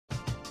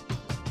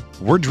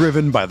We're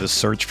driven by the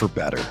search for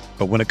better.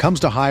 But when it comes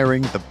to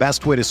hiring, the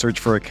best way to search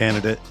for a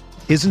candidate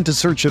isn't to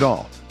search at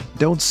all.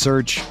 Don't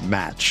search,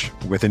 match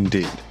with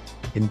Indeed.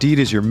 Indeed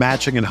is your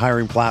matching and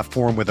hiring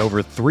platform with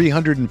over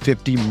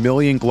 350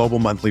 million global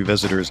monthly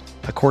visitors,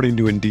 according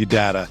to Indeed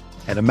data,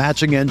 and a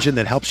matching engine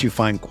that helps you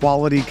find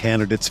quality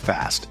candidates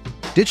fast.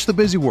 Ditch the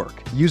busy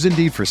work. Use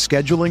Indeed for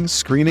scheduling,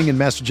 screening, and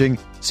messaging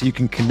so you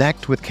can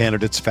connect with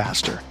candidates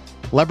faster.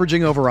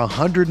 Leveraging over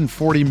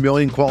 140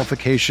 million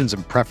qualifications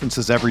and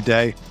preferences every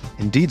day,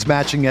 Indeed's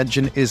matching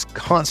engine is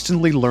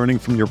constantly learning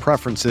from your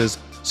preferences,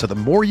 so the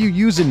more you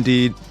use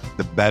Indeed,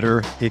 the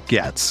better it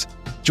gets.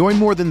 Join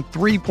more than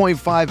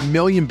 3.5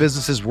 million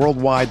businesses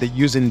worldwide that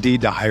use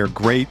Indeed to hire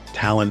great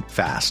talent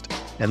fast.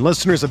 And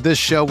listeners of this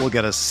show will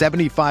get a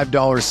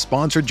 $75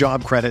 sponsored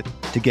job credit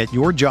to get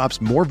your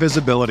jobs more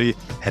visibility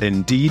at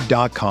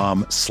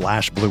Indeed.com/Blue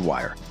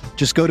Wire.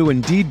 Just go to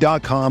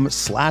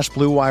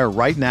Indeed.com/Blue Wire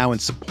right now and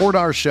support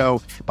our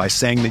show by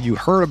saying that you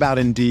heard about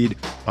Indeed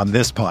on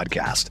this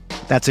podcast.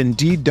 That's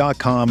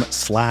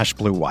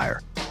Indeed.com/Blue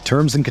Wire.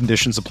 Terms and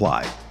conditions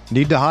apply.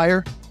 Need to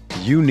hire?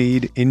 You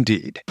need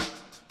Indeed.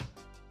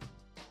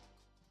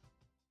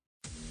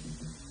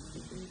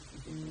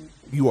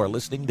 You are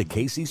listening to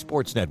KC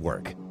Sports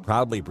Network,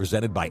 proudly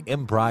presented by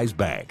Emprise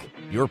Bank,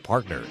 your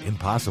partner in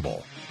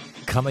possible.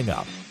 Coming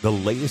up, the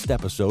latest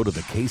episode of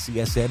the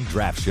KCSN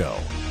Draft Show.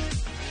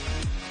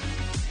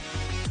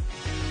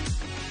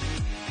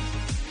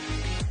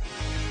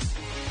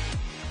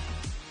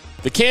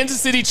 The Kansas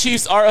City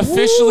Chiefs are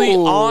officially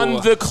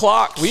on the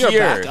clock here. We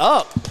are back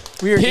up.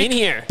 We are in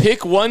here.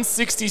 Pick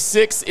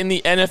 166 in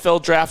the NFL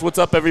Draft. What's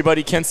up,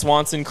 everybody? Ken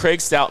Swanson,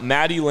 Craig Stout,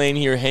 Maddie Lane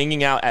here,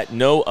 hanging out at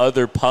No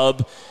Other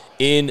Pub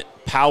in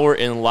Power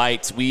and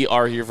Light. We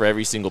are here for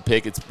every single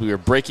pick. We are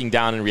breaking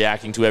down and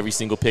reacting to every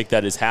single pick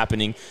that is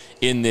happening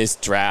in this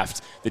draft.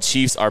 The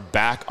Chiefs are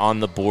back on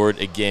the board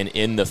again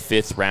in the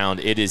 5th round.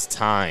 It is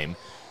time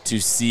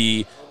to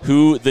see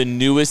who the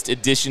newest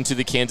addition to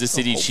the Kansas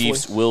City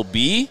Chiefs will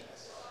be.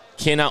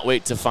 Cannot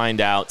wait to find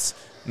out.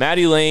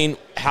 Maddie Lane,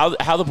 how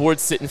the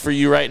board's sitting for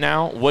you right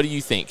now? What do you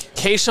think?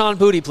 Kayshawn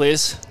Boutte,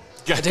 please.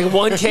 I take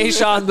one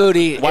Kayshawn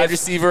Boutte. Wide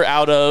receiver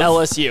out of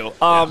LSU.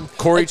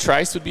 Corey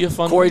Trice would be a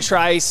fun Corey one.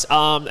 Trice.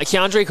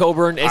 Keandre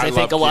Coburn, I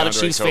think a lot of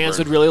Chiefs fans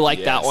would really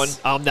like that one.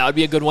 That would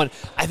be a good one.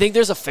 I think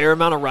there's a fair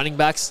amount of running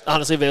backs,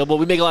 honestly, available.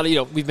 We make a lot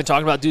of, we've been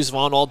talking about Deuce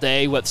Vaughn all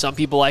day. What some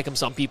people like him,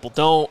 some people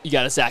don't. You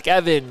got a Zach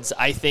Evans.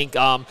 I think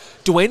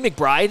Dwayne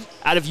McBride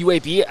out of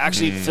UAB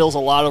actually fills a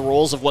lot of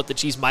roles of what the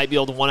Chiefs might be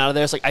able to want out of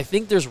there. It's like, I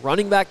think there's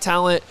running back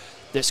talent.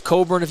 There's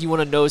Coburn if you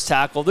want a nose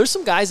tackle. There's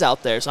some guys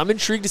out there. So I'm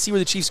intrigued to see where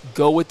the Chiefs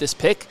go with this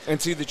pick.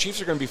 And see, the Chiefs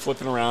are going to be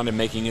flipping around and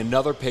making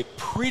another pick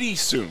pretty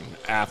soon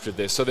after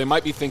this. So they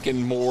might be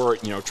thinking more,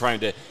 trying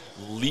to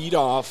lead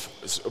off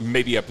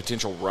maybe a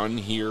potential run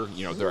here.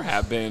 There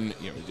have been,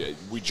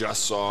 we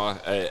just saw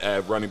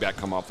a running back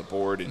come off the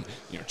board and,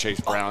 Chase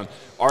Brown.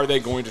 Are they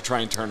going to try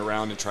and turn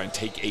around and try and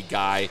take a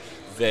guy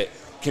that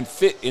can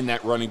fit in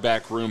that running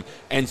back room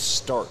and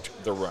start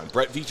the run?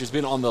 Brett Veach has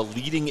been on the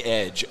leading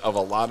edge of a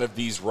lot of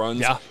these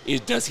runs. Yeah.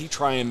 Does he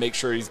try and make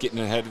sure he's getting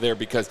ahead of there?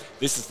 Because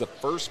this is the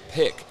first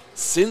pick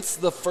since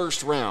the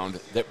first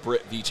round that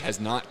Brett Veach has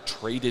not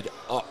traded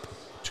up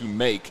to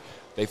make.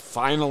 They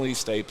finally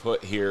stay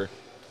put here.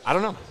 I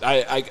don't know.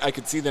 I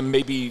could see them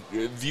maybe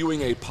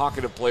viewing a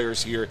pocket of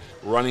players here.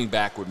 Running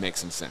back would make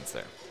some sense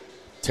there.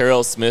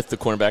 Terrell Smith, the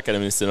cornerback out of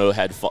Minnesota,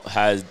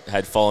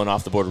 had fallen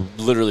off the board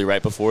literally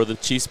right before the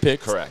Chiefs pick.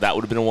 Correct. That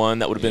would have been one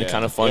that would have been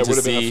kind of fun to see. It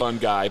would have been a fun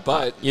guy,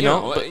 but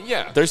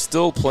there's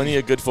still plenty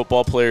of good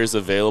football players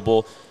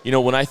available.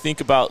 When I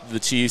think about the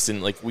Chiefs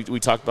and like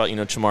we talked about,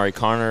 Chamari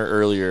Connor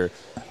earlier,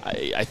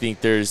 I think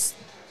there's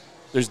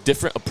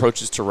different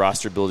approaches to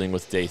roster building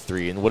with day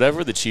 3, and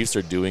whatever the Chiefs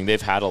are doing,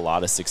 they've had a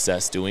lot of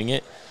success doing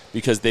it.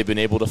 Because they've been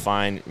able to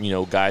find,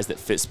 guys that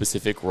fit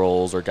specific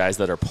roles or guys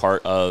that are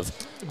part of.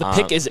 The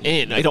pick is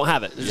in. I don't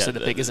have it. The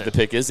pick is in. The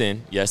pick is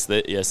in. Yes,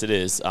 it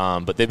is.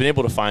 But they've been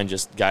able to find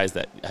just guys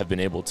that have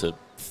been able to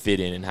fit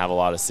in and have a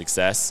lot of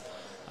success.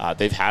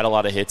 They've had a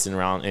lot of hits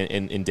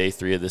in day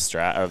 3 of this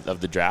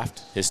of the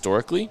draft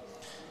historically,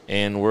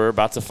 and we're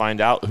about to find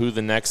out who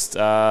the next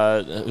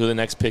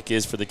pick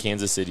is for the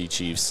Kansas City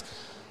Chiefs.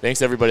 Thanks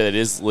to everybody that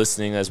is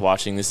listening, that's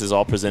watching. This is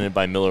all presented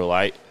by Miller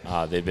Lite.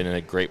 They've been a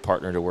great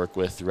partner to work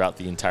with throughout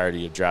the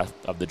entirety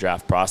of the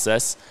draft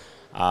process,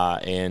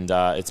 and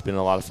it's been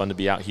a lot of fun to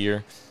be out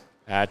here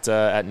at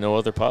No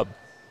Other Pub.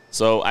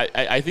 So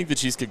I think the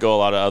Chiefs could go a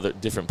lot of other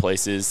different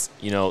places.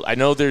 I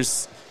know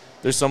there's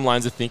some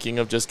lines of thinking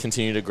of just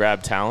continue to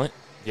grab talent.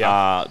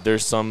 Yeah.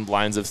 There's some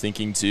lines of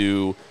thinking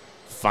to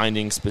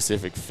finding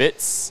specific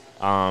fits.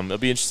 It'll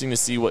be interesting to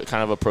see what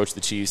kind of approach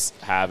the Chiefs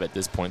have at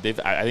this point.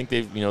 I think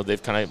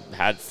they've kind of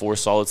had 4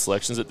 solid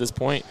selections at this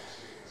point.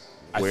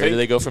 where do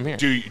they go from here?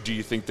 Do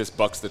you think this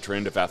bucks the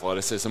trend of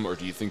athleticism, or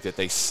do you think that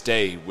they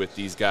stay with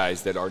these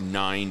guys that are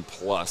 9+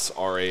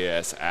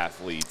 RAS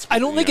athletes? I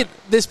don't think at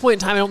this point in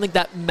time, I don't think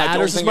that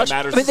matters as much.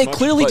 I mean, they much,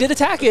 clearly did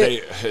attack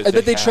it,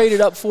 but they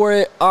traded up for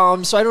it.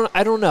 So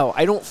I don't know.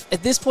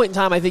 At this point in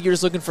time, I think you're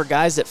just looking for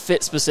guys that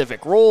fit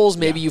specific roles.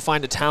 Maybe you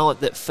find a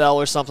talent that fell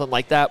or something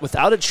like that.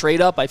 Without a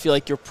trade up, I feel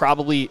like you're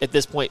probably at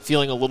this point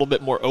feeling a little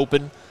bit more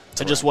open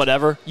to just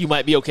whatever. You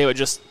might be okay with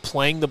just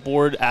playing the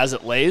board as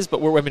it lays, but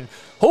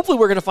hopefully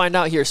we're going to find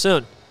out here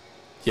soon.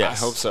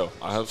 Yes.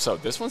 I hope so.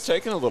 This one's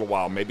taking a little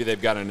while. Maybe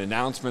they've got an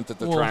announcement that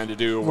they're trying to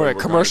do. We're at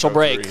commercial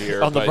break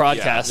here, on the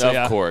broadcast.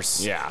 Of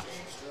course. Yeah.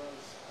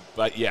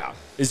 But, yeah.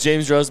 Is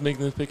James Rose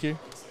making the pick here?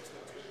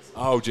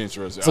 Oh, James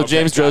Rose. So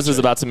James Rose is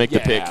about to make the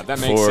pick. Yeah, that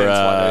makes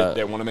sense.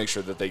 They want to make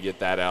sure that they get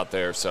that out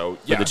there. So,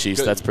 for the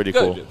Chiefs, that's pretty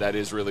cool. That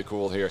is really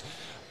cool here.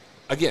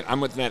 Again,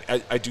 I'm with Matt.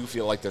 I do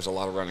feel like there's a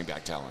lot of running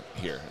back talent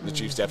here. The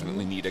Chiefs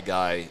definitely need a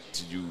guy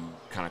to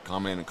kind of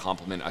come in and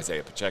complement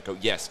Isaiah Pacheco.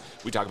 Yes,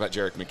 we talk about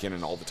Jerick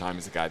McKinnon all the time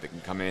as a guy that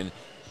can come in,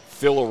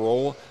 fill a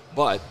role,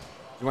 but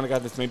you want a guy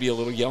that's maybe a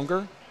little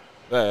younger,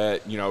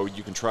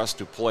 you can trust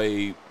to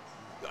play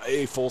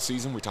a full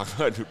season. We talked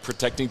about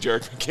protecting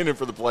Jerick McKinnon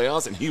for the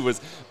playoffs, and he was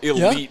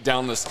elite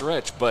down the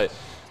stretch, but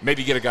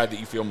maybe get a guy that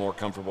you feel more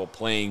comfortable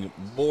playing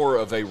more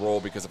of a role,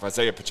 because if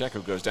Isaiah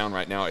Pacheco goes down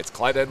right now, it's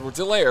Clyde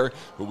Edwards-Helaire,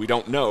 who we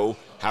don't know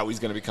how he's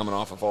going to be coming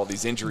off of all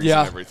these injuries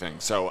and everything.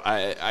 So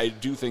I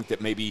do think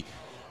that maybe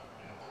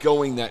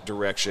going that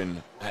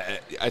direction,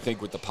 I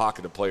think with the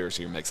pocket of players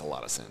here, makes a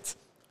lot of sense.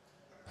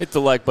 Hit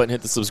the like button,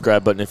 hit the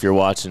subscribe button if you're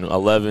watching.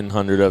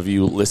 1,100 of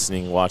you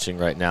watching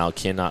right now.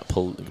 Cannot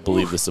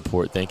believe the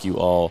support. Thank you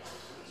all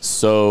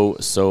so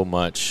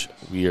much.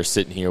 We are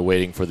sitting here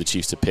waiting for the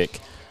Chiefs to pick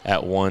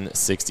at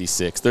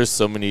 166. There's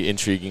so many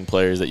intriguing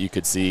players that you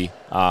could see.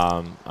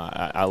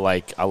 I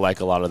like a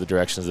lot of the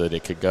directions that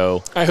it could go.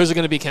 All right, who's it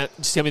going to be, Kent?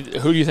 Just tell me,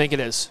 who do you think it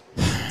is?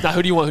 Not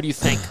who do you want, who do you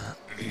think?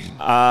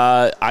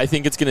 I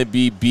think it's going to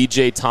be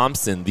B.J.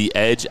 Thompson, the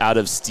edge out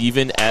of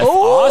Stephen F.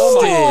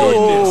 Austin. Oh, my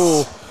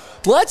goodness.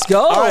 Let's go.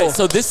 All right,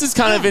 so this is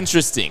kind of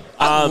interesting.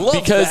 I love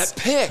because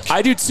that pick.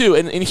 I do too.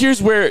 And here's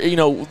where,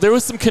 there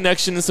was some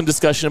connection and some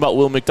discussion about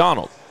Will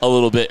McDonald a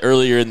little bit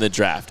earlier in the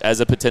draft as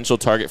a potential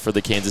target for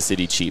the Kansas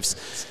City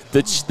Chiefs.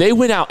 They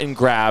went out and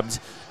grabbed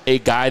a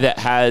guy that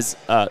has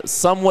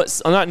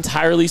somewhat, not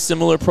entirely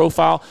similar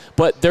profile,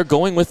 but they're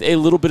going with a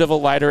little bit of a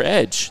lighter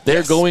edge.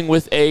 They're going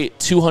with a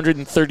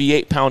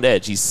 238-pound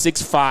edge. He's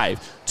 6'5",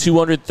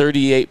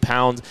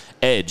 238-pound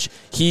edge.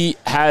 He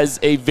has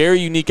a very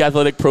unique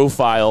athletic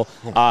profile,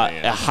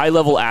 a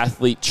high-level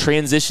athlete,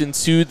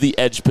 transitioned to the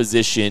edge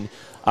position.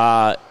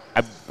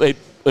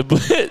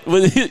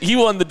 He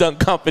won the dunk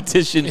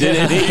competition,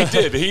 didn't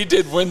he? He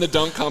did win the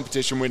dunk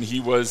competition when he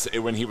was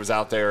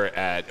out there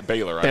at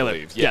Baylor, I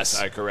believe. Yes,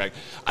 I correct.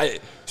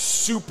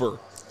 Super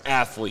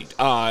athlete,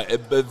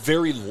 a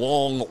very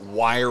long,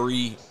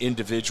 wiry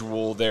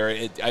individual there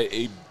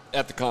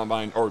at the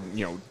combine, or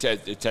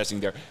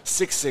testing there.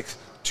 6'6",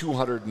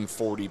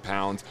 240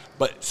 pounds,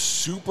 but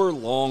super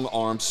long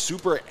arms,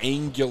 super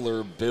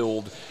angular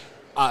build.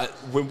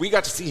 When we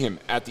got to see him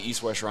at the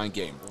East-West Shrine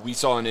game, we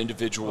saw an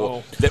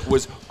individual that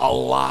was a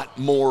lot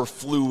more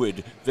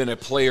fluid than a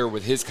player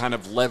with his kind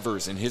of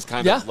levers and his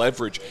kind of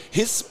leverage.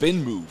 His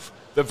spin move,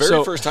 the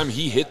very first time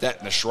he hit that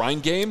in the Shrine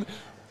game,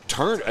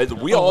 our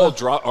jaws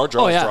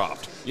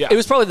dropped. Yeah. It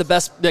was probably the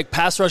best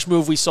pass rush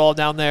move we saw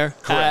down there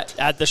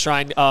at the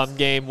Shrine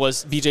game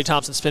was B.J.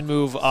 Thompson's spin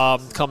move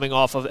coming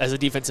off of as a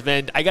defensive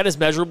end. I got his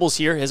measurables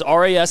here. His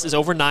RAS is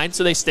over 9,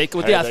 so they stick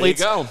with the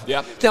athletes. There you go.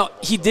 Yeah. Now,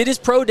 he did his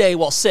pro day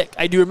while sick.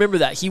 I do remember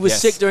that. He was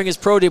sick during his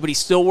pro day, but he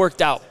still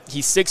worked out.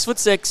 He's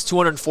 6'6",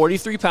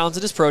 243 pounds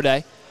at his pro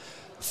day.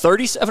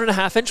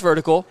 37.5-inch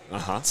vertical,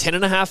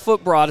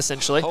 10.5-foot broad,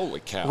 essentially. Holy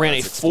cow. Ran a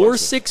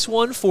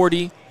 4.61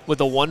 40 with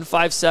a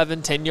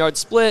 1.57 10-yard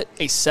split,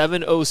 a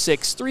 7.06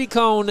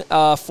 3-cone,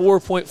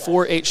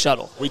 4.48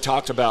 shuttle. We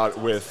talked about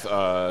with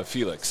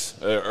Felix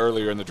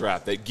earlier in the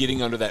draft that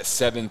getting under that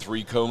 7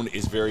 3-cone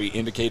is very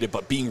indicated,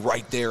 but being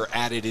right there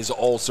at it is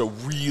also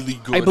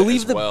really good. I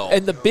believe well.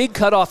 And the big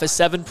cutoff is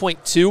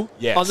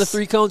 7.2 on the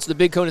 3-cone, so the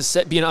big cone is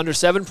being under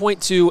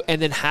 7.2,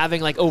 and then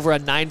having over a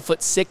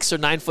 9'6" or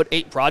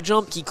 9'8" broad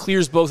jump. He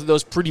clears both of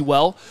those pretty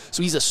well,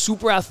 so he's a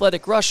super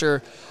athletic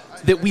rusher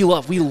that we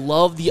love. We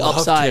love the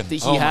upside that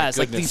he has.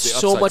 There's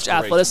so much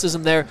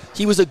athleticism there.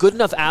 He was a good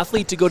enough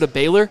athlete to go to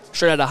Baylor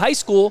straight out of high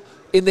school,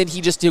 and then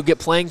he just get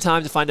playing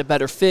time to find a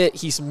better fit.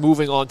 He's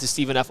moving on to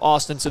Stephen F.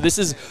 Austin. So this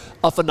is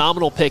a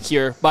phenomenal pick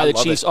here by the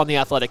Chiefs on the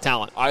athletic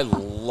talent. I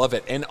love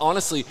it. And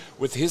honestly,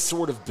 with his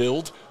sort of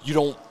build,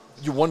 you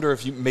wonder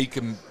if you make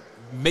him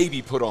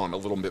maybe put on a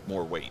little bit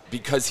more weight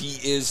because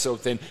he is so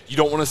thin. You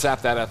don't want to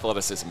sap that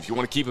athleticism. If you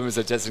want to keep him as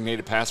a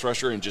designated pass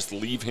rusher and just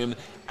leave him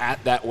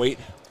at that weight,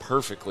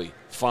 perfectly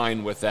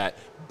fine with that.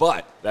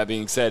 But that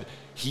being said,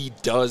 he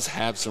does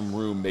have some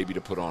room maybe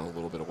to put on a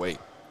little bit of weight.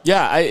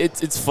 Yeah,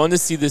 it's fun to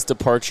see this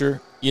departure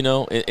you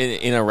know,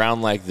 in a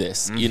round like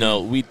this. Mm-hmm. You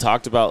know, we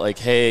talked about, like,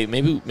 hey,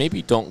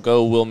 maybe don't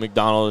go Will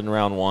McDonald in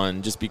round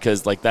 1 just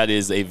because, like, that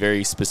is a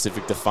very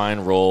specific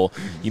defined role.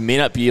 You may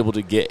not be able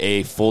to get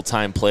a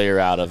full-time player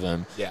out of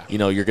him. Yeah. You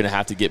know, you're going to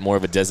have to get more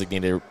of a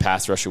designated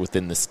pass rusher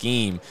within the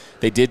scheme.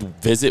 They did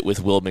visit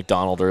with Will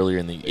McDonald earlier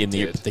in the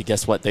year. But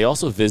guess what? They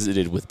also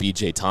visited with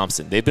B.J.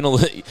 Thompson. They've been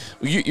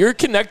you're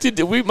connected.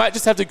 We might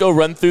just have to go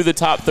run through the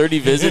top 30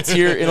 visits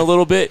here in a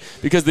little bit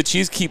because the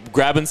Chiefs keep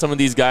grabbing some of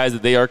these guys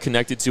that they are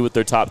connected to with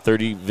their top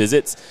 30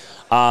 visits.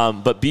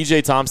 But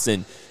B.J.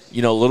 Thompson,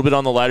 you know, a little bit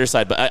on the lighter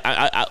side. But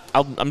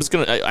I'm just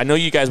going to – I know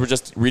you guys were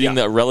just reading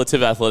the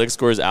relative athletic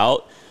scores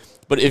out.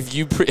 But if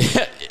you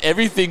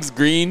everything's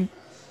green,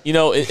 you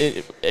know,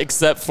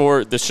 except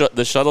for the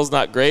shuttle's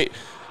not great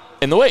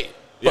and the weight.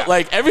 But,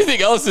 like,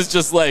 everything else is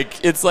just,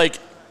 like – it's, like,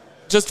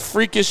 just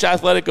freakish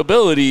athletic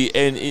ability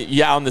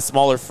and, on the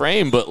smaller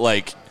frame. But,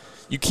 like,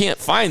 you can't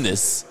find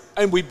this.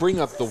 And we bring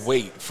up the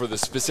weight for the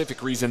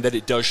specific reason that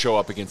it does show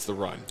up against the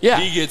run. Yeah.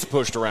 He gets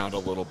pushed around a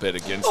little bit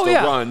against the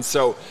run.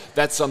 So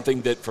that's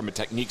something that from a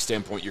technique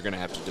standpoint you're going to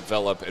have to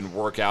develop and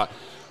work out.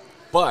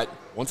 But,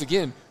 once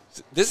again,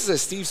 this is a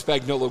Steve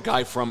Spagnuolo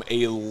guy from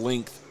a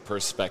length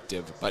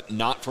perspective, but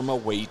not from a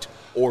weight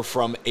or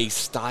from a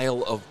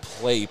style of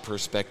play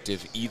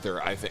perspective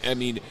either. I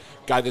mean,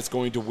 guy that's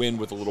going to win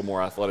with a little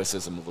more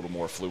athleticism, a little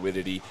more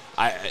fluidity.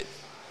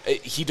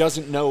 He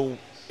doesn't know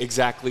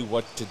exactly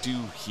what to do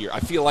here. I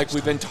feel like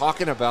we've been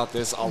talking about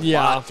this a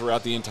lot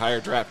throughout the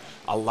entire draft.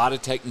 A lot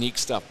of technique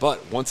stuff.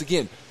 But once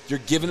again, you're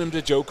giving him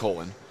to Joe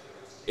Cullen.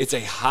 It's a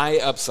high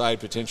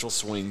upside potential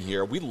swing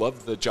here. We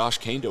loved the Josh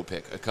Kando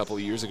pick a couple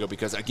of years ago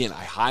because, again, a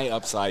high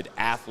upside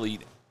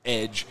athlete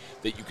edge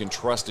that you can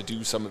trust to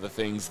do some of the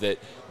things that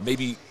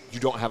maybe you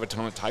don't have a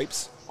ton of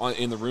types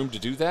in the room to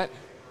do that.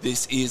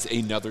 This is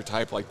another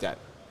type like that.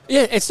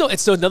 Yeah, it's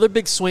still another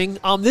big swing.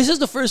 This is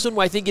the first one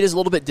where I think it is a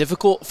little bit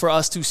difficult for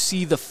us to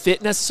see the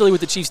fit necessarily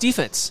with the Chiefs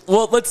defense.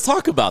 Well, let's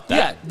talk about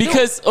that. Yeah,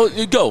 because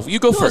you go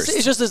first.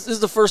 It's just this is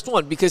the first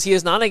one because he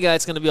is not a guy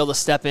that's going to be able to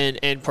step in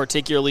and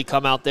particularly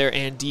come out there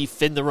and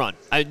defend the run.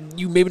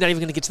 You maybe not even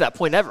going to get to that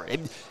point ever.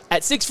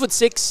 At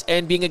 6'6"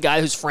 and being a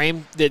guy whose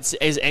frame that's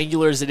as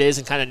angular as it is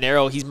and kind of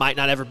narrow, he might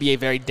not ever be a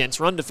very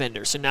dense run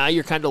defender. So now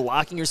you're kind of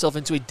locking yourself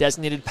into a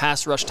designated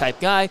pass rush type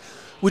guy,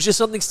 which is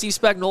something Steve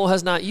Spagnuolo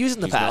has not used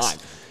in the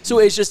past. So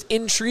it's just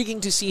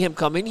intriguing to see him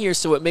come in here,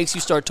 so it makes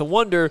you start to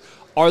wonder,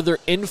 are there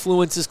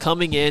influences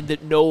coming in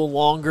that no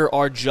longer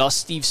are just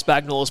Steve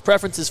Spagnuolo's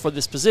preferences for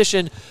this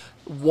position?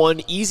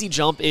 One easy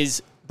jump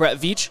is Brett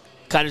Veach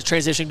kind of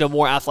transitioning to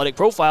more athletic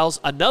profiles.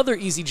 Another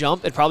easy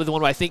jump, and probably the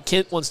one I think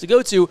Kent wants to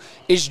go to,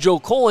 is Joe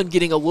Cullen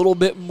getting a little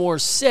bit more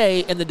say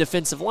in the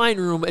defensive line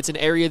room. It's an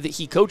area that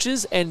he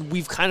coaches, and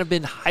we've kind of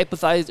been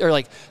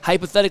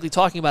hypothetically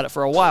talking about it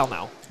for a while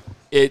now.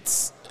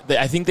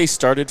 I think they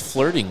started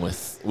flirting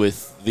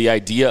with the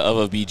idea of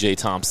a B.J.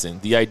 Thompson,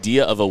 the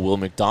idea of a Will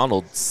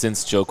McDonald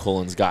since Joe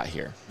Cullen's got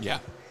here. Yeah.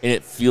 And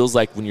it feels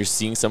like when you're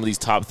seeing some of these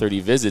top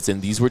 30 visits,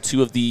 and these were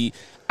two of the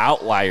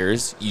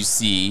outliers you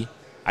see,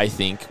 I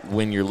think,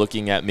 when you're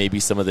looking at maybe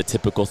some of the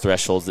typical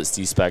thresholds that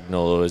Steve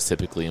Spagnuolo has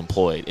typically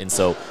employed. And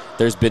so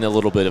there's been a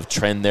little bit of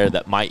trend there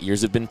that my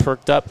ears have been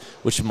perked up,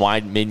 which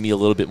made me a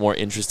little bit more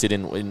interested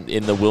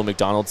in the Will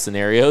McDonald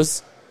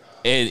scenarios.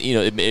 And, you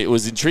know, it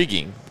was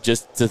intriguing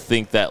just to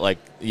think that, like,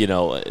 you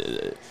know,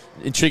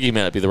 intriguing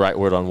may not be the right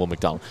word on Will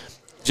McDonald.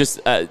 Just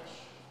a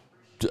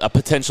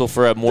potential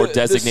for a more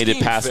designated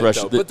pass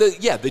rusher. But the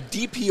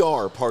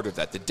DPR part of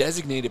that, the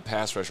designated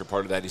pass rusher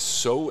part of that is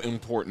so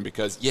important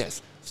because,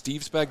 yes, Steve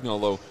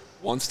Spagnuolo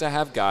wants to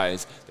have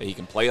guys that he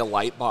can play a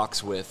light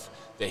box with,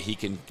 that he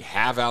can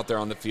have out there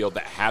on the field,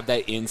 that have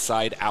that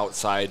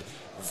inside-outside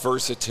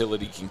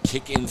versatility, can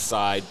kick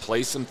inside,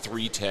 play some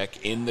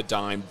 3-tech in the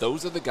dime.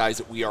 Those are the guys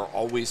that we are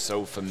always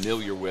so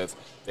familiar with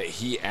that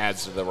he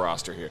adds to the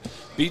roster here.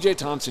 B.J.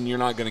 Thompson, you're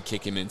not going to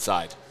kick him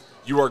inside.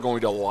 You are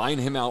going to line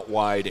him out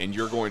wide, and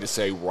you're going to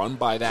say, run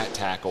by that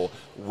tackle,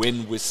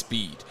 win with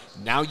speed.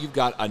 Now you've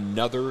got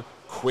another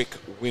quick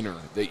winner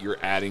that you're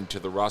adding to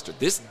the roster.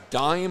 This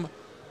dime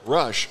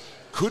rush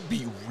could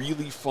be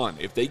really fun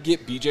if they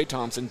get B.J.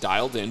 Thompson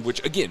dialed in,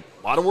 which, again,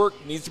 a lot of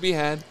work needs to be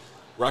had.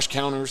 Rush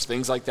counters,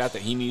 things like that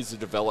he needs to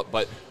develop,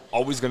 but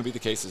always going to be the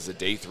case as a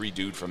day 3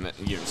 dude from that.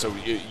 You know, so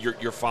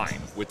you're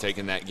fine with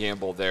taking that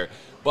gamble there.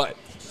 But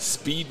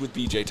speed with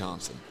B.J.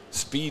 Thompson,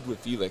 speed with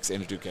Felix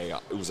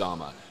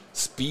Anudike-Uzomah,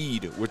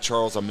 speed with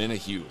Charles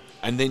Omenihu,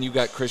 and then you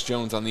got Chris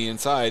Jones on the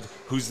inside,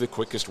 who's the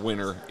quickest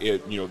winner,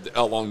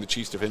 along the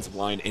Chiefs' defensive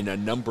line in a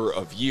number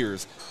of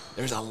years.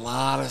 There's a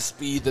lot of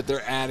speed that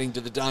they're adding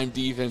to the dime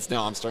defense.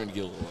 Now I'm starting to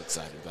get a little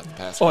excited about the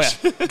pass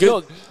rush. Oh, yeah.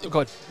 Go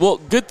ahead. Well,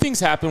 good things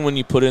happen when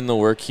you put in the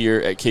work here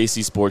at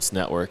KC Sports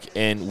Network.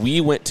 And we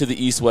went to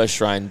the East-West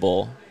Shrine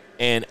Bowl.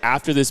 And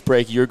after this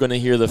break, you're going to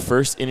hear the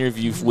first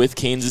interview with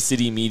Kansas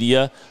City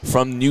media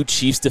from new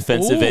Chiefs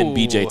defensive end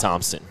B.J.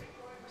 Thompson.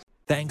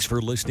 Thanks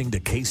for listening to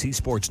KC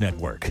Sports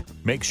Network.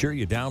 Make sure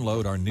you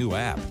download our new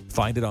app.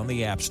 Find it on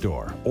the App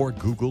Store or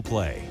Google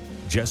Play.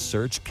 Just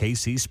search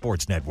KC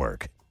Sports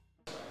Network.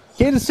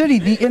 Kansas City,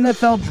 the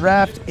NFL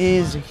draft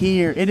is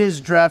here. It is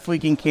draft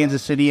week in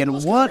Kansas City,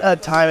 and what a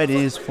time it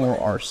is for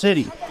our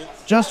city.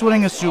 Just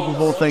winning a Super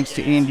Bowl thanks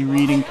to Andy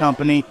Reid and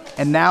company,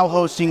 and now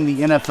hosting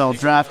the NFL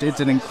draft. It's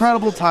an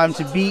incredible time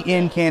to be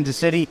in Kansas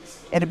City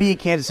and to be a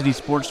Kansas City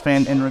sports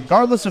fan, and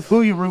regardless of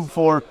who you root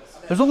for,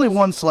 there's only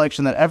one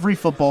selection that every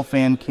football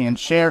fan can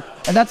share,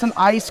 and that's an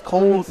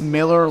ice-cold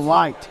Miller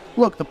Lite.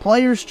 Look, the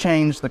players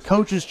change, the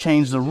coaches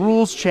change, the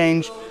rules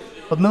change,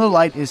 but Miller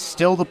Lite is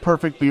still the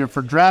perfect beer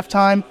for draft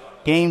time,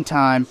 game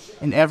time,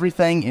 and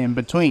everything in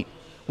between.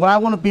 When I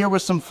want a beer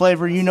with some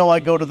flavor, you know I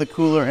go to the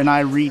cooler and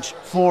I reach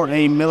for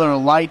a Miller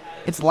Lite.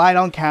 It's light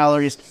on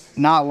calories,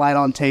 not light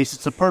on taste.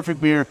 It's the perfect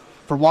beer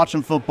for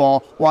watching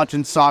football,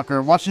 watching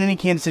soccer, watching any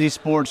Kansas City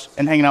sports,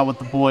 and hanging out with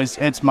the boys.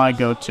 It's my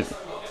go-to.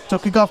 So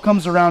kickoff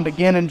comes around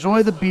again.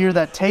 Enjoy the beer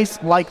that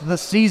tastes like the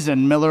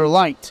season, Miller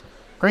Lite.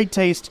 Great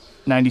taste,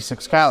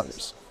 96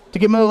 calories. To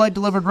get Miller Lite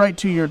delivered right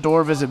to your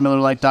door, visit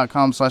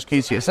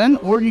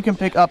MillerLite.com/KCSN, or you can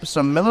pick up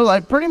some Miller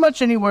Lite pretty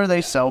much anywhere they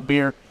sell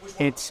beer.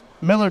 It's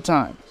Miller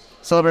time.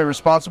 Celebrate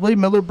responsibly.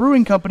 Miller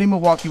Brewing Company,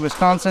 Milwaukee,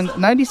 Wisconsin.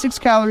 96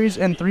 calories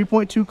and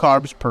 3.2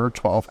 carbs per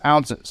 12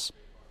 ounces.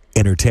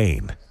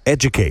 Entertain,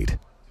 educate,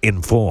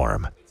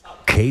 inform.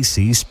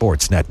 KC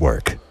Sports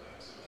Network.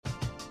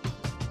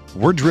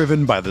 We're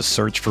driven by the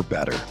search for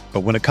better.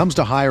 But when it comes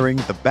to hiring,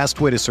 the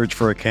best way to search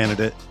for a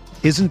candidate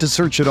isn't to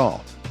search at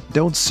all.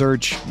 Don't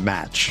search,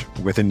 match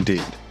with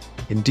Indeed.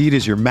 Indeed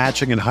is your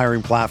matching and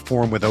hiring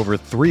platform with over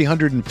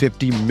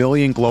 350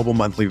 million global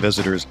monthly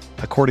visitors,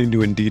 according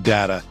to Indeed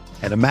data,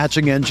 and a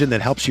matching engine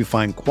that helps you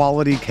find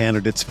quality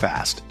candidates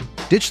fast.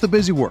 Ditch the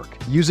busy work.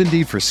 Use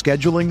Indeed for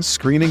scheduling,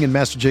 screening, and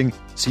messaging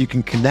so you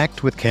can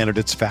connect with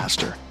candidates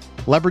faster.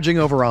 Leveraging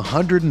over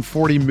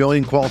 140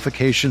 million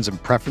qualifications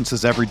and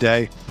preferences every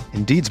day,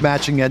 Indeed's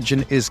matching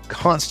engine is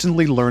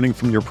constantly learning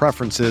from your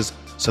preferences,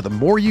 so the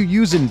more you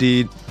use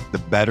Indeed, the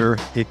better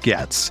it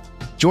gets.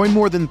 Join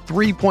more than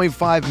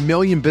 3.5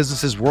 million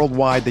businesses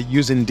worldwide that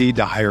use Indeed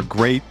to hire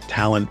great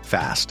talent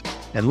fast.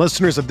 And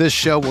listeners of this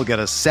show will get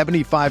a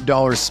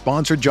 $75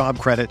 sponsored job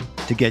credit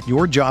to get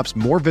your jobs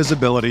more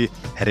visibility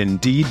at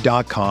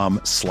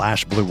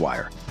Indeed.com/Blue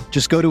Wire.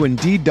 Just go to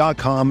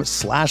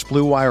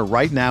Indeed.com/Blue Wire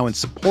right now and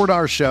support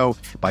our show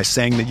by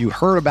saying that you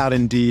heard about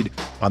Indeed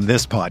on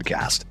this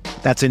podcast.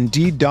 That's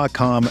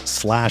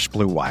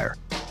Indeed.com/Blue Wire.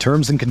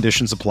 Terms and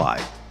conditions apply.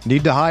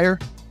 Need to hire?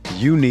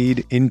 You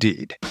need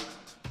Indeed.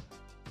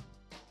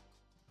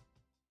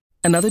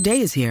 Another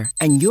day is here,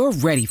 and you're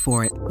ready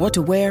for it. What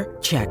to wear?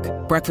 Check.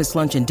 Breakfast,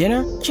 lunch, and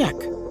dinner? Check.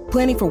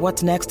 Planning for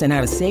what's next and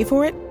how to save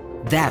for it?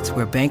 That's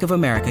where Bank of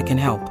America can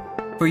help.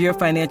 For your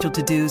financial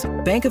to-dos,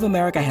 Bank of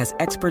America has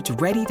experts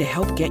ready to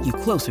help get you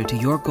closer to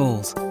your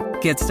goals.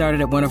 Get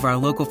started at one of our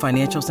local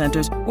financial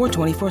centers or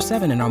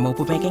 24/7 in our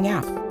mobile banking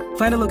app.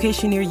 Find a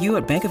location near you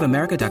at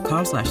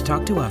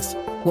bankofamerica.com/talktous.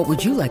 What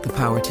would you like the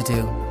power to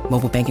do?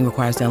 Mobile banking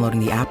requires downloading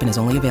the app and is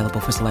only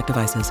available for select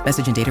devices.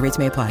 Message and data rates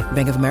may apply.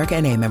 Bank of America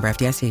NA, member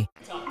FDIC.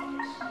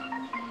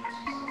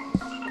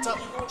 What's up?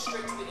 We're going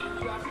straight to the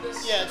interview after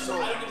this? Yeah, so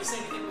I don't get to say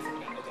anything before we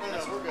go. Okay, no,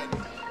 we're good.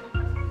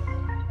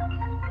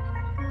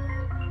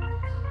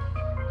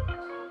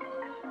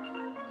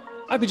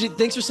 All right, BJ,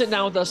 thanks for sitting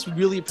down with us. We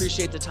really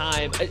appreciate the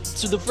time.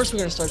 So the first we're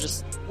going to start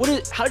just,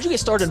 how did you get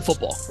started in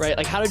football, right?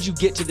 Like, how did you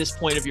get to this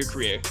point of your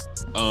career?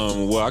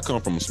 Well, I come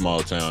from a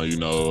small town,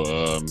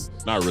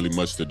 not really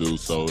much to do.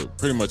 So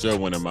pretty much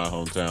everyone in my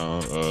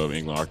hometown of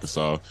England,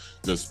 Arkansas,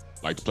 just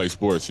like to play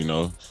sports,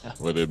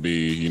 whether it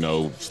be,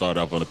 start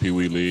off on a Pee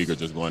Wee league or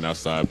just going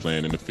outside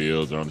playing in the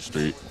fields or on the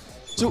street.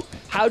 So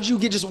how'd you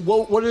get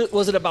what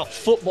was it about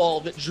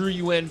football that drew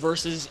you in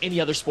versus any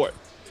other sport?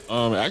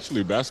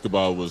 Actually,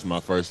 basketball was my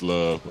first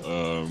love.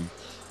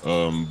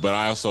 But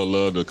I also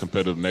love the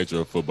competitive nature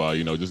of football,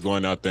 just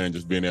going out there and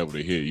just being able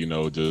to hit,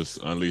 just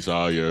unleash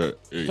all your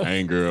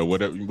anger or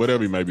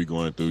whatever you may be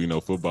going through.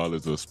 Football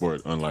is a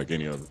sport unlike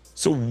any other.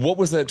 So what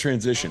was that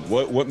transition?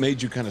 What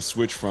made you kind of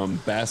switch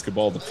from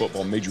basketball to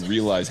football, made you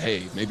realize,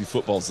 hey, maybe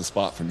football's the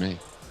spot for me?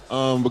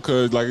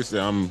 Because like I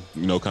said, I'm,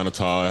 kind of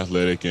tall,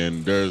 athletic,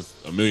 and there's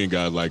a million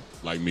guys like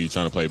me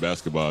trying to play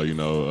basketball,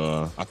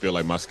 I feel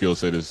like my skill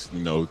set is,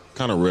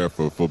 kind of rare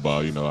for football,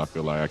 I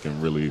feel like I can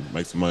really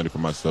make some money for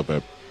myself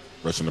at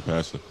rushing the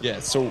passer. Yeah,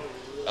 so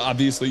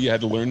obviously you had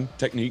to learn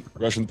technique,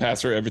 rushing the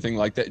passer, everything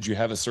like that. Did you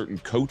have a certain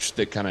coach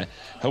that kind of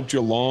helped you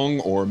along,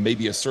 or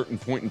maybe a certain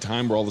point in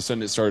time where all of a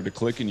sudden it started to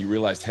click and you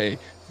realized, hey,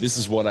 this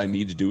is what I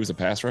need to do as a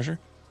pass rusher?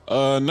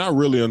 Not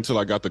really until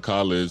I got to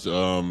college.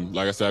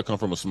 Like I said, I come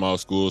from a small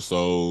school,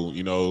 so,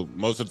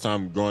 most of the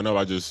time growing up,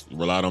 I just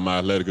relied on my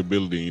athletic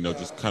ability,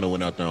 just kind of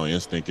went out there on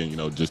instinct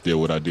and, just did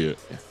what I did.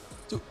 Yeah.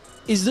 So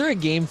is there a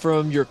game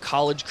from your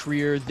college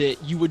career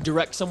that you would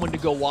direct someone to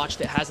go watch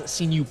that hasn't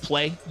seen you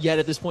play yet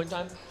at this point in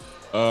time?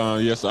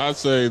 Yes, I'd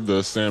say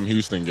the Sam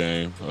Houston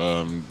game.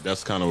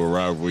 That's kind of a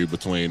rivalry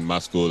between my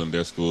school and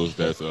their schools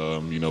that's,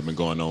 been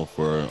going on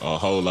for a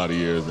whole lot of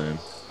years. And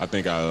I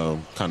think I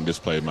kind of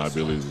displayed my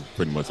abilities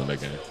pretty much on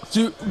that game.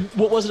 So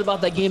what was it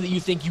about that game that you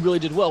think you really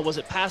did well? Was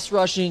it pass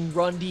rushing,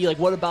 run D? Like,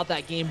 what about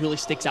that game really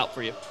sticks out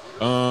for you?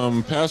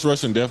 Pass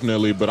rushing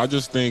definitely, but I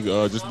just think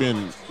just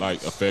being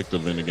like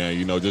effective in the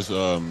game, just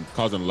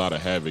causing a lot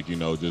of havoc,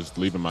 just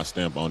leaving my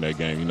stamp on that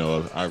game.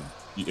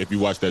 If you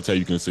watch that tape,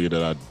 you can see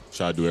that I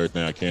try to do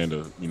everything I can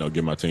to,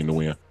 get my team to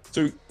win.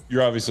 So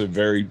you're obviously a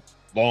very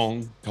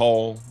long,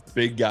 tall,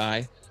 big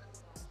guy.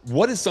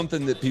 What is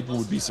something that people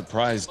would be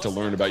surprised to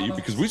learn about you?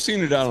 Because we've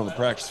seen it out on the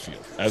practice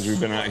field as we've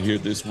been out here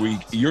this week.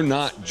 You're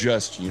not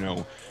just,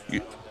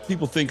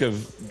 people think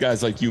of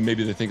guys like you,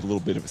 maybe they think a little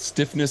bit of a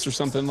stiffness or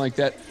something like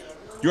that.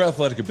 Your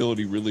athletic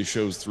ability really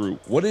shows through.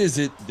 What is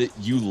it that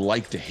you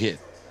like to hit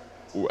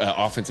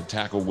offensive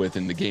tackle with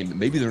in the game that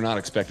maybe they're not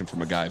expecting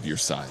from a guy of your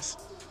size?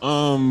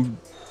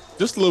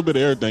 Just a little bit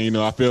of everything.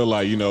 I feel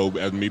like,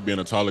 as me being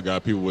a taller guy,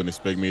 people wouldn't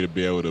expect me to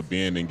be able to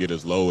bend and get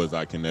as low as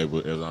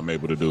I'm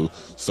able to do.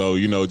 So,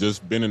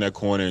 just being in that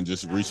corner and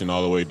just reaching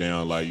all the way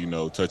down, like,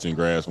 touching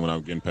grass when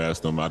I'm getting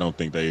past them. I don't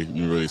think they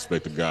really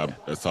expect a guy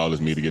as tall as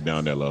me to get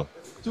down that low.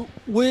 So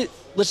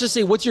let's just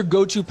say, what's your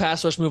go-to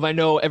pass rush move? I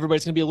know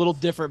everybody's going to be a little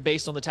different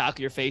based on the tackle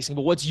you're facing,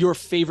 but what's your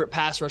favorite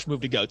pass rush move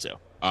to go to?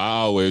 I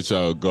always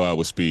go out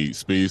with speed.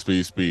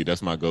 Speed.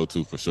 That's my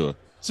go-to for sure.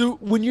 So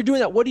when you're doing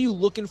that, what are you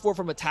looking for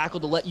from a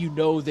tackle to let you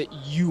know that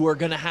you are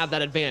going to have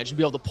that advantage and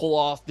be able to pull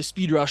off the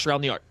speed rush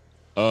around the arc?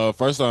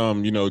 First,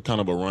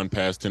 kind of a run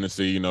pass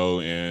tendency,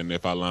 and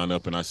if I line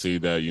up and I see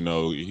that,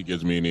 he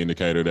gives me an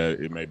indicator that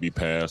it may be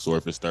pass, or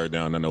if it's third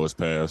down, I know it's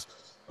pass.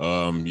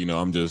 I'm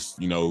just,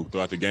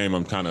 throughout the game,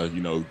 I'm kind of,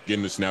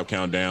 getting the snap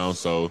count down.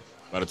 So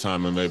by the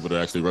time I'm able to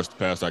actually rush the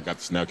pass, I got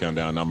the snap count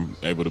down, and I'm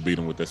able to beat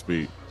him with that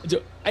speed.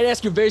 I'd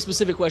ask you a very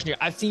specific question here.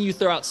 I've seen you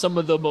throw out some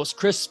of the most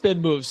crisp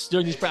spin moves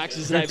during these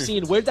practices that I've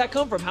seen. Where did that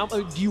come from? How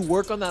do you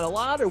work on that a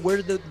lot, or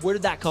where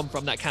did that come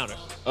from, that counter?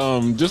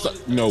 Just,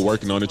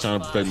 working on it, trying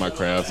to perfect my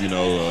craft.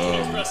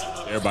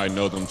 Everybody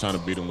knows I'm trying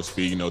to beat them with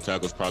speed.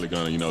 Tackle's probably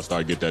going to,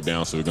 start get that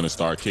down, so we're going to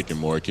start kicking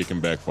more, kicking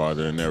back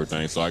farther and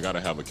everything. So I got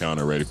to have a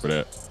counter ready for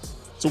that.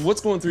 So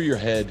what's going through your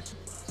head?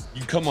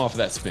 You come off of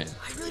that spin.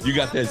 You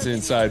got this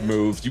inside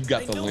move. You've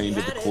got the lane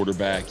to the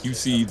quarterback. You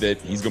see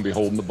that he's going to be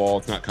holding the ball.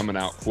 It's not coming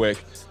out quick.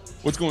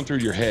 What's going through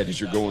your head as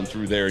you're going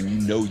through there and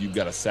you've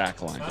got a sack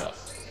lined up?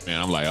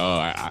 Man, I'm like,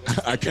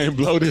 I can't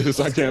blow this.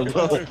 I can't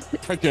blow it.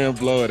 I can't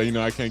blow it.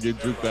 I can't get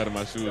drooped out of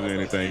my shoes or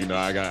anything.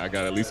 I got to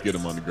at least get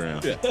him on the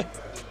ground. Yeah.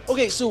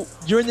 Okay, so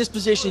you're in this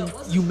position.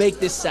 You make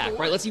this sack,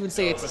 right? Let's even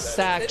say it's a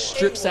sack,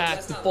 strip sack,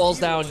 it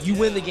falls down. You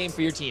win the game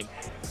for your team.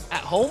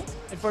 At home,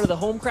 in front of the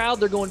home crowd,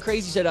 they're going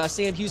crazy. You said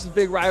Sam Houston's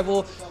big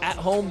rival. At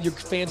home, your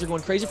fans are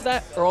going crazy for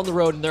that, or on the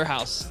road in their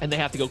house, and they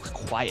have to go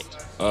quiet?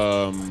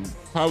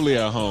 Probably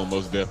at home,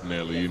 most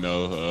definitely.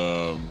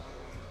 There's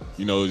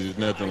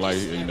nothing like,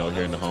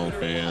 hearing the home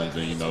fans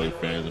and, your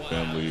fans and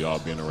family all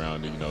being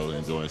around and,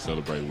 enjoying and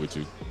celebrating with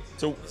you.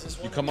 So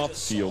you come off the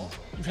field,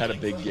 you've had a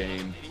big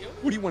game.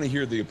 What do you want to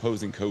hear the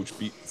opposing coach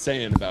be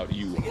saying about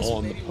you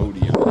on the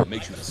podium that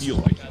makes you feel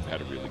like you've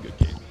had a really good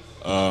game?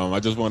 I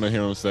just want to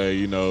hear him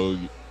say,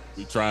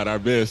 we tried our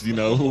best,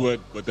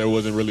 but there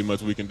wasn't really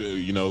much we can do.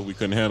 We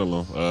couldn't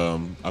handle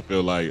them. I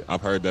feel like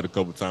I've heard that a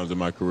couple times in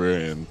my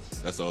career, and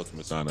that's the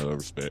ultimate sign of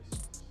respect.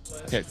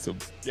 Okay, so,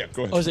 yeah,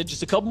 go ahead. Oh, so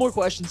just a couple more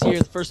questions here.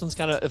 The first one's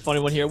kind of a funny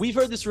one here. We've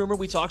heard this rumor.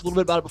 We talked a little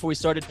bit about it before we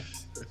started.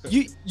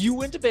 You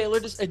went to Baylor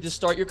to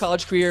start your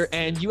college career,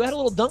 and you had a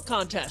little dunk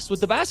contest with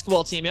the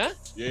basketball team, yeah?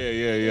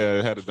 Yeah.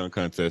 I had a dunk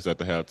contest at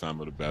the halftime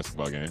of the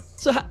basketball game.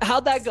 So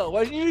how'd that go?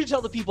 Why didn't you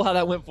tell the people how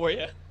that went for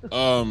you?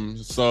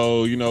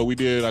 So, we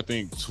did, I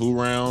think, 2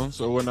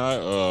 rounds or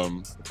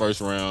whatnot. First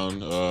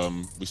round,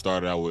 we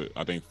started out with,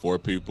 I think, 4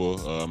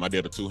 people. I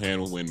did a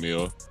 2-hand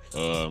windmill.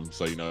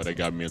 So, they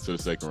got me into the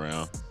second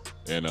round.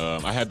 And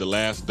I had the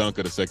last dunk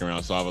of the second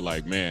round, so I was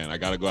like, man, I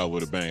got to go out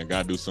with a bang. I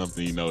got to do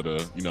something,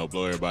 to,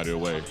 blow everybody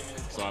away.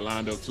 So I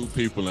lined up 2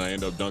 people, and I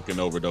ended up dunking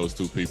over those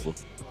 2 people.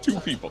 2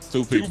 people.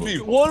 2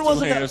 people. One was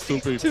 2 hands, 2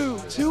 people.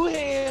 Two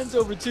hands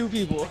over 2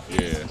 people.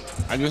 Yeah.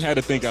 I just had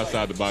to think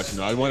outside the box.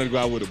 I wanted to go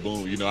out with a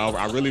boom.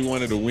 I really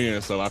wanted to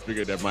win, so I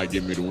figured that might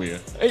give me the win.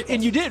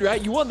 And you did,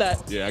 right? You won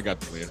that. Yeah, I got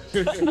the win.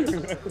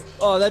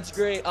 Oh, that's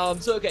great.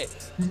 So, okay,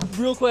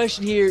 real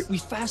question here. We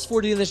fast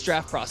forwarded in this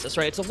draft process,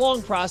 right? It's a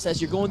long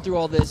process. You're going through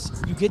all this.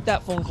 You get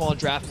that phone call on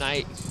draft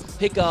night.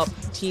 Pick up.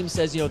 Team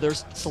says, they're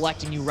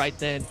selecting you right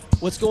then.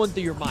 What's going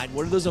through your mind?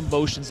 What are those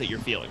emotions that you're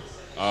feeling?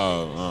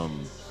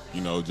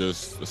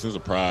 Just a sense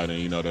of pride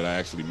and, that I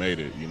actually made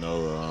it.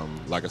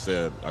 Like I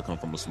said, I come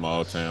from a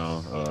small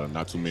town.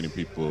 Not too many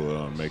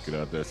people make it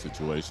out of that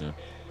situation,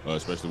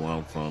 especially where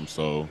I'm from.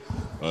 So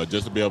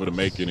just to be able to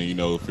make it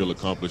and, feel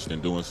accomplished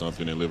and doing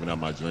something and living out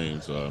my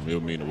dreams, it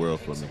would mean the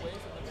world for me.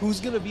 Who's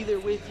going to be there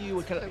with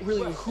you?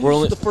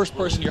 Who's the first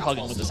person you're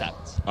hugging when this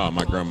happens?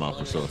 My grandma,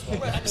 for sure.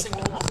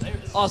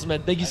 Awesome,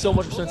 man. Thank you so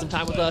much for spending some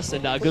time with us,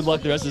 and good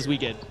luck the rest of this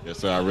weekend. Yes,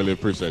 sir. I really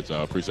appreciate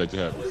y'all. I appreciate you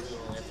having me.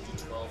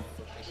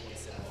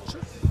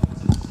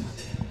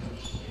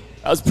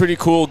 That was pretty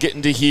cool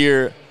getting to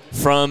hear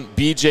from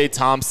B.J.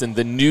 Thompson,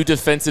 the new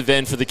defensive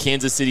end for the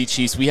Kansas City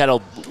Chiefs. We had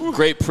a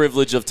great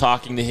privilege of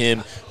talking to him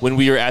when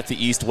we were at the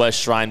East-West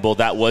Shrine Bowl.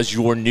 That was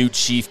your new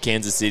chief,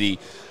 Kansas City.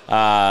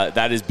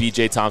 That is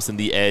B.J. Thompson,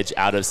 the edge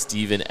out of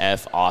Stephen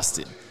F.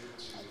 Austin.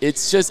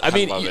 It's just, I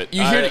love it.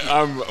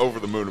 I'm over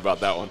the moon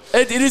about that one.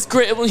 It is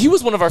great. Well, he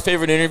was one of our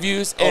favorite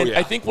interviews, and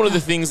I think one of the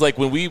ththings, like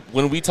when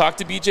we talked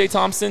to B.J.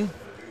 Thompson,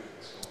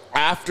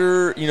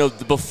 after,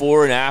 the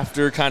before and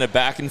after kind of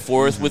back and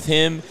forth with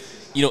him,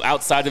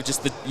 outside of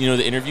just the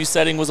interview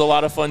setting was a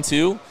lot of fun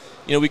too.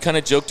 We kind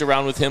of joked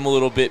around with him a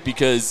little bit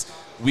because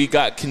we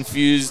got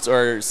confused,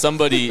 or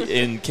somebody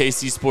in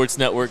KC Sports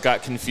Network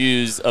got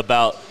confused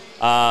about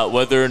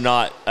whether or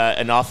not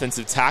an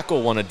offensive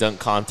tackle won a dunk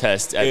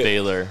contest at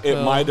Baylor.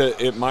 It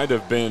might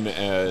have been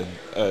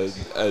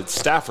a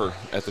staffer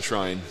at the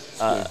Shrine.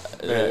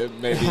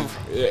 Maybe.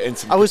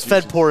 I was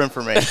fed poor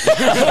information.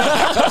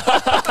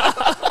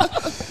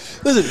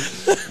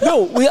 Listen,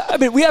 no, we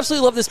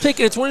absolutely love this pick,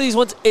 and it's one of these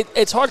ones.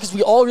 It's hard because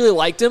we all really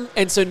liked him,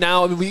 and so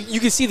now you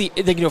can see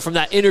from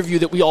that interview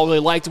that we all really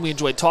liked him. We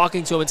enjoyed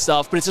talking to him and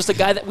stuff, but it's just a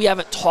guy that we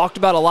haven't talked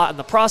about a lot in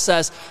the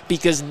process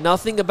because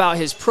nothing about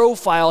his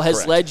profile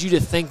has led you to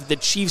think that the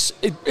Chiefs,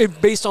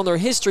 based on their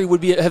history,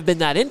 would have been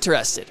that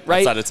interested,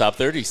 right? Outside of top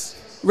 30s,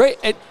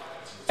 right?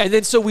 And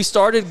then so we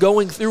started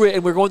going through it,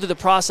 and we're going through the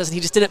process, and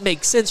he just didn't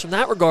make sense from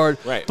that regard.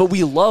 Right. But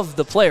we love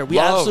the player. We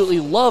absolutely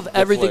love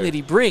everything that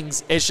he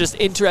brings. It's just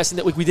interesting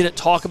that we didn't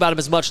talk about him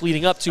as much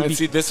leading up to. And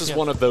see, this is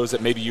one of those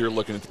that maybe you're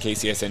looking at the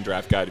KCSN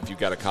draft guide. If you've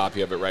got a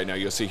copy of it right now,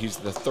 you'll see he's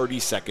the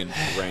 32nd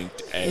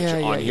ranked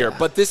edge on here.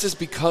 But this is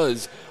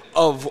because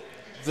of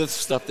the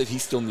stuff that he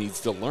still needs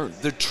to learn.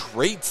 The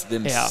traits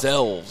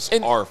themselves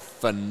are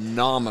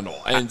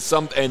phenomenal, and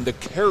the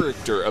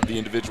character of the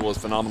individual is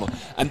phenomenal,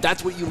 and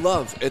that's what you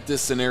love at this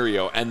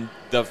scenario. And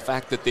the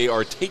fact that they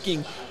are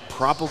taking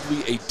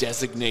probably a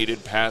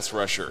designated pass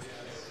rusher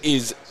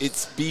it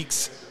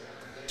speaks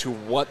to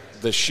what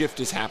the shift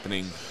is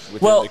happening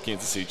within the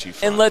Kansas City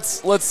Chiefs. And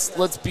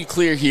let's be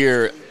clear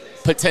here.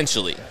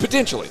 Potentially.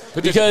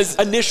 Because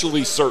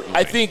initially, certainly.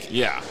 I think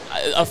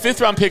a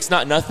fifth-round pick's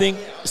not nothing.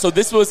 So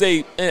this was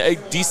a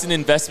decent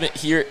investment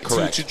here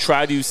to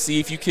try to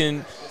see if you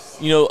can,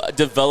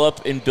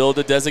 develop and build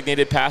a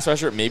designated pass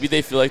rusher. Maybe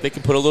they feel like they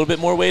can put a little bit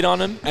more weight on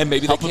him. And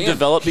maybe help him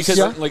develop. He's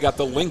certainly got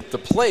the length to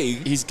play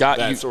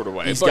that sort of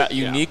way. He's got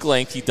unique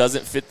length. He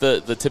doesn't fit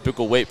the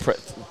typical weight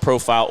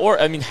profile. Or,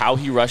 how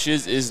he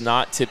rushes is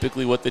not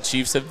typically what the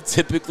Chiefs have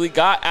typically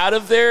got out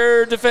of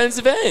their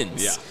defensive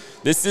ends. Yeah.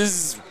 This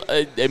is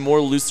a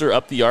more looser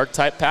up-the-arc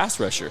type pass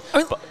rusher.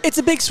 It's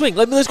a big swing.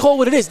 Let's call it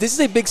what it is. This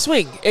is a big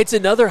swing. It's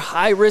another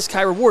high-risk,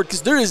 high-reward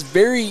because there is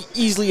very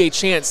easily a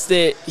chance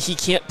that he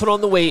can't put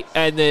on the weight.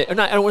 I don't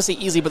want to say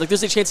easily, but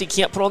there's a chance he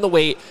can't put on the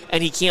weight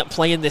and he can't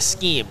play in this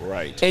scheme.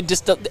 Right. And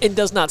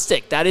does not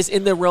stick. That is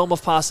in the realm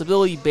of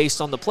possibility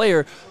based on the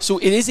player. So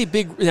it is a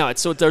big –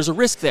 so there's a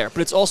risk there,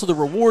 but it's also the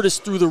reward is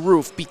through the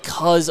roof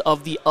because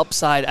of the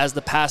upside as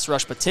the pass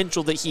rush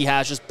potential that he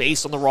has just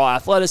based on the raw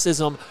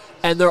athleticism.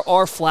 And there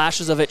are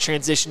flashes of it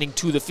transitioning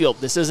to the field.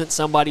 This isn't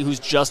somebody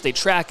who's just a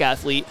track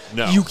athlete.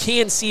 No. You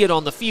can see it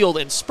on the field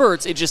in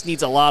spurts. It just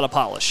needs a lot of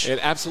polish. It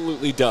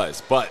absolutely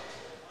does. But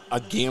a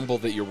gamble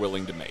that you're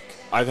willing to make.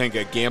 I think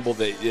a gamble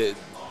that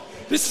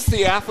this is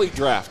the athlete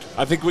draft.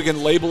 I think we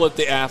can label it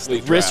the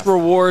athlete draft.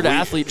 Risk-reward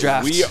athlete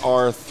draft. We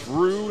are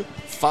through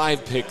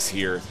 5 picks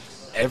here.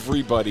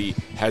 Everybody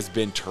has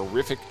been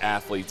terrific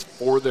athletes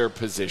for their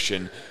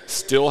position.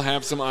 Still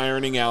have some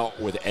ironing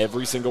out with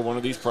every single one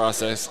of these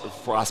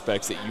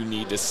prospects that you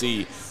need to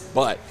see.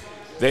 But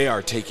they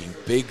are taking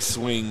big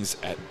swings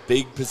at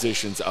big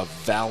positions of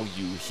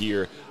value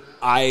here.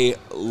 I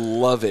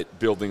love it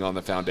building on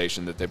the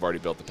foundation that they've already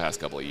built the past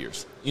couple of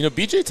years.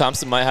 B.J.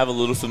 Thompson might have a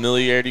little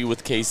familiarity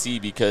with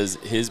KC because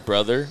his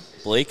brother,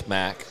 Blake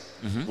Mack,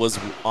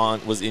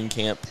 was in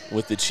camp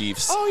with the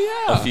Chiefs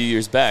a few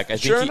years back. I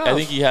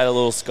think he had a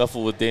little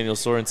scuffle with Daniel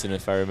Sorensen,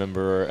 if I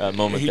remember a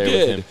moment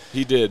with him.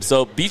 He did.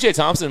 So B.J.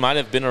 Thompson might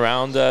have been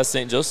around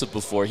St. Joseph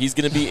before. He's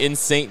going to be in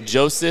St.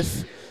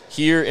 Joseph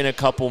here in a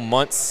couple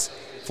months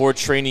for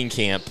training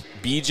camp.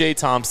 B.J.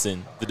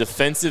 Thompson, the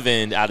defensive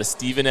end out of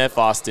Stephen F.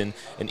 Austin,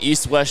 an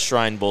East-West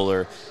Shrine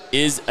Bowler,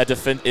 is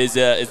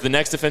the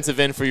next defensive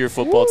end for your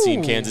football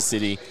team, Kansas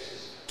City.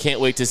 Can't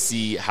wait to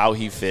see how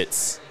he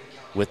fits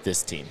with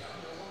this team.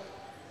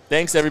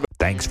 Thanks, everybody.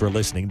 Thanks for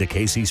listening to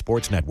KC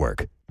Sports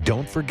Network.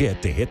 Don't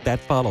forget to hit that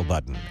follow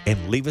button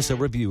and leave us a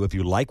review if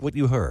you like what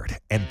you heard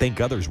and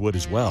think others would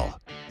as well.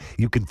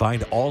 You can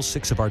find all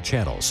 6 of our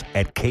channels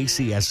at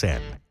KCSN,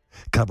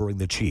 covering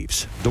the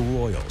Chiefs, the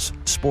Royals,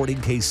 Sporting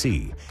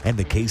KC, and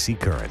the KC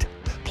Current,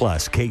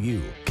 plus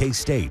KU,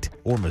 K-State,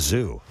 or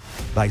Mizzou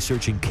by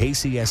searching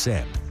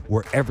KCSN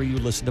wherever you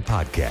listen to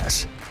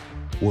podcasts.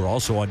 We're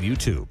also on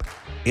YouTube.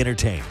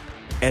 Entertain,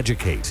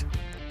 educate,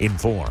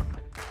 inform.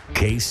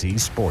 KC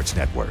Sports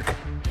Network.